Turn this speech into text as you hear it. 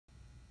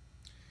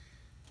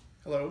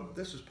Hello,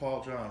 this is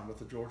Paul John with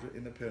the Georgia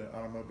Independent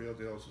Automobile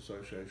Dealers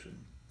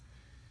Association.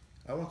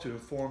 I want to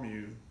inform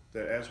you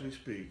that as we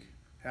speak,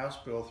 House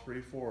Bill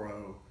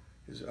 340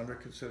 is under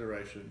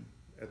consideration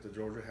at the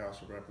Georgia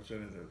House of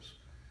Representatives.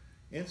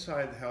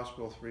 Inside the House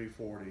Bill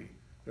 340,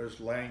 there's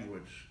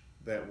language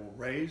that will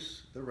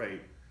raise the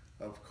rate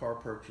of car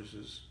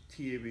purchases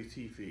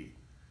TABT fee.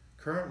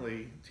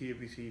 Currently,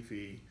 TABT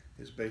fee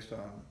is based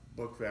on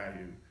book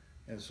value,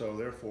 and so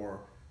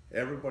therefore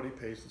everybody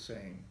pays the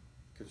same.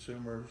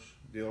 Consumers,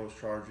 dealers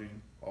charging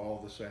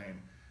all the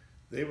same.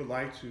 They would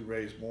like to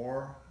raise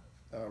more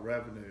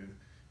revenue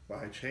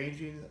by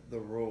changing the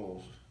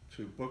rules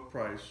to book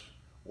price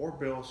or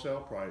bill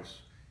sale price,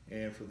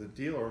 and for the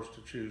dealers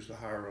to choose the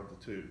higher of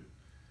the two.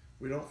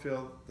 We don't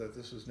feel that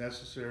this is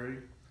necessary,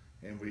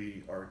 and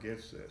we are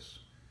against this.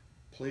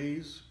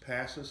 Please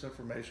pass this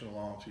information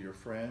along to your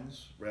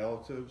friends,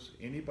 relatives,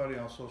 anybody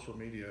on social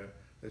media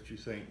that you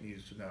think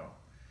needs to know.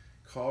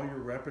 Call your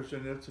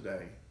representative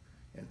today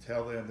and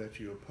tell them that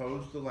you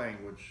oppose the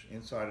language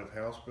inside of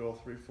House Bill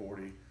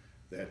 340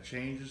 that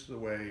changes the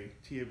way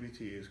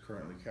TABT is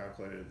currently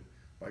calculated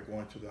by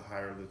going to the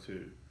higher of the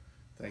two.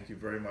 Thank you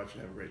very much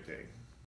and have a great day.